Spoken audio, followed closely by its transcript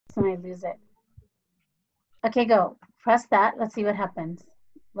and I lose it. Okay, go. Press that. Let's see what happens.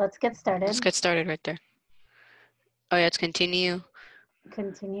 Let's get started. Let's get started right there. Oh yeah, let's continue.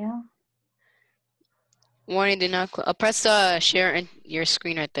 Continue. Warning, do not press share in your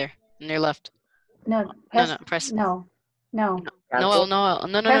screen right there on your left. No, press, press. no. No.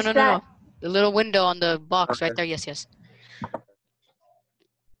 The little window on the box right there. Yes.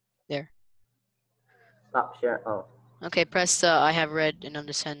 There. Stop share. Oh. Okay, press I have read and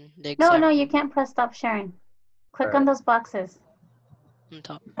understand the No, exam. no, you can't press stop sharing. Click on those boxes. On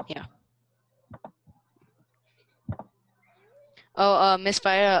top, yeah. Oh, Miss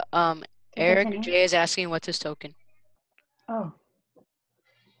Fire, Eric continue. J is asking what's his token. Oh.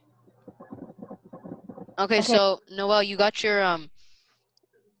 Okay, so Noel, you got your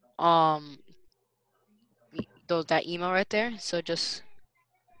that email right there. So just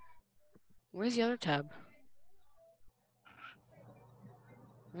where's the other tab?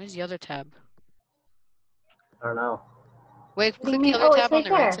 Where's the other tab? I don't know. Wait, What do you click mean? the other tab It's right on the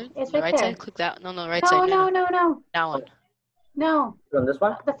right there. side. It's On the right right there. side, click that. No, right No, side. no. That one. No. On this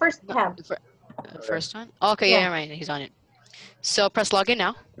one? The first tab. First one? Okay, yeah, right. He's on it. So press login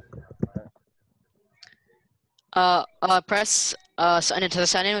now. Press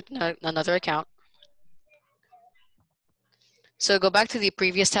sign in with another account. So go back to the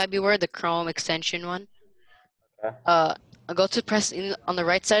previous tab you were, the Chrome extension one. Okay. Go to press on the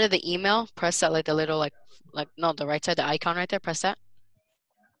right side of the email. Press that like the little the right side, the icon right there. Press that.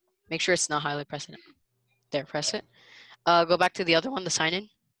 Make sure it's not highlighted. Pressing it. There, press it. Go back to the other one, the sign in.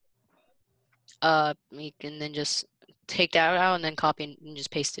 You can then just take that out and then copy and just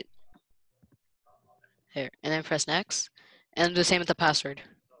paste it. There, and then press next, and do the same with the password.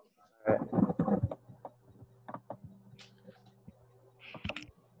 All right.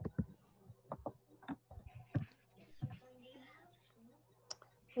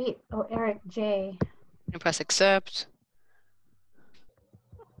 Wait, Eric J. And press accept.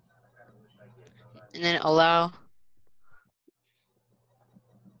 And then allow.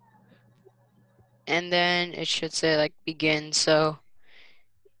 And then it should say like begin. So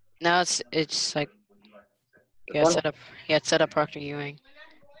now it's like set up Proctor Ewing.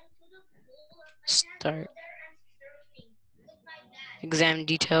 Start. Exam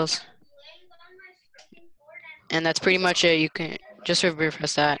details. And that's pretty much it. You can just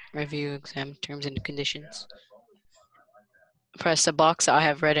press that. Review exam terms and conditions. Press the box I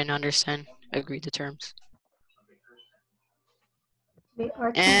have read and understand. Agree to terms.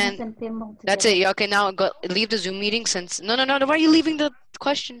 And that's it. Okay, now leave the Zoom meeting since no. Why are you leaving the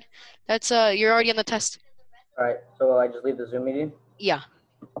question? That's you're already on the test. All right. So I just leave the Zoom meeting? Yeah.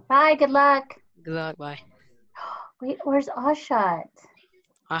 Bye. Good luck. Good luck. Bye. Wait, where's Ashot?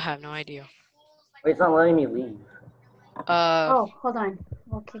 I have no idea. Wait, it's not letting me leave. Oh, hold on.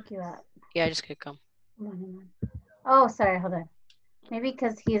 We'll kick you out. Yeah, just kick him. Hold on. Oh, sorry. Hold on. Maybe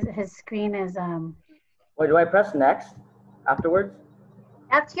because his screen is Wait, do I press next afterwards?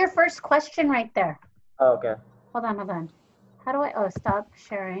 That's your first question right there. Oh, okay. Hold on. How do I? Oh, stop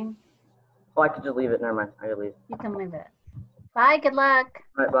sharing. Oh, I could just leave it. Never mind. I could leave. You can leave it. Bye. Good luck.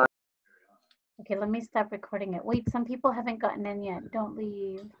 All right. Bye. Okay, let me stop recording it. Wait, some people haven't gotten in yet. Don't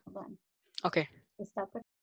leave. Hold on. Okay. Stop recording.